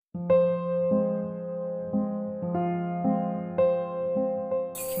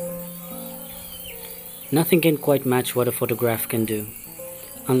Nothing can quite match what a photograph can do.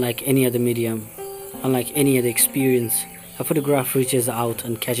 Unlike any other medium, unlike any other experience, a photograph reaches out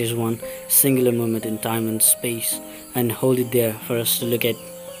and catches one singular moment in time and space and hold it there for us to look at.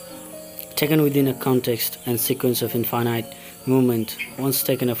 Taken within a context and sequence of infinite movement, once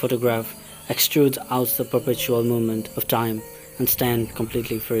taken a photograph extrudes out the perpetual movement of time and stands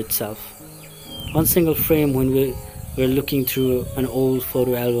completely for itself. One single frame when we're looking through an old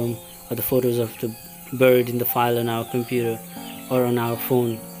photo album or the photos of the bird in the file on our computer or on our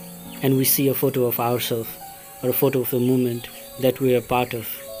phone, and we see a photo of ourselves or a photo of the moment that we are part of.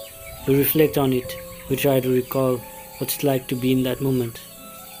 We reflect on it, we try to recall what it's like to be in that moment.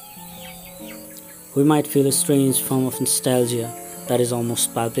 We might feel a strange form of nostalgia that is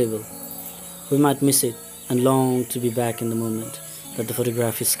almost palpable. We might miss it and long to be back in the moment that the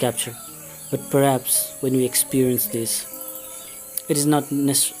photograph is captured. But perhaps when we experience this, it is not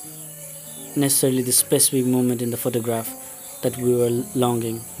necessarily the specific moment in the photograph that we were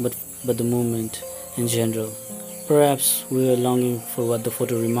longing, but the moment in general. Perhaps we were longing for what the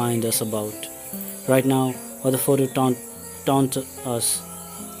photo reminds us about. Right now, what the photo taunt us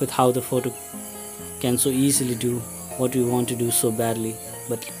with how the photo can so easily do what we want to do so badly,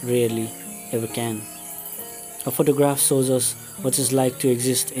 but rarely ever can. A photograph shows us what it's like to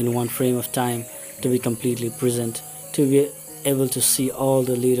exist in one frame of time, to be completely present, to be able to see all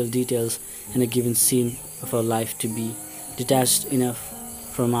the little details in a given scene of our life, to be detached enough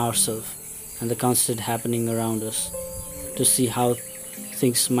from ourselves and the constant happening around us, to see how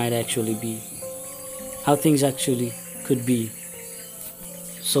things might actually be, how things actually could be.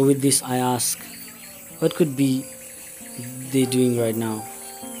 So with this I ask, what could be they doing right now?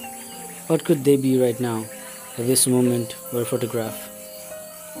 What could they be right now if this moment were photographed?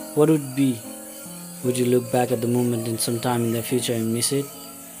 What would it be? Would you look back at the moment in some time in the future and miss it?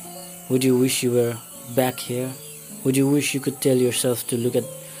 Would you wish you were back here? Would you wish you could tell yourself to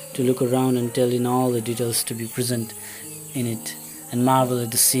look around and tell in all the details, to be present in it and marvel at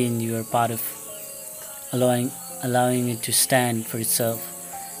the scene you are part of, allowing it to stand for itself?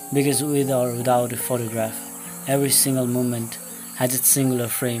 Because with or without a photograph, every single moment has its singular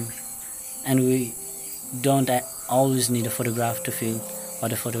frame, and we don't always need a photograph to feel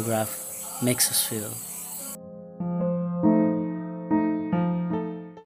what a photograph makes us feel.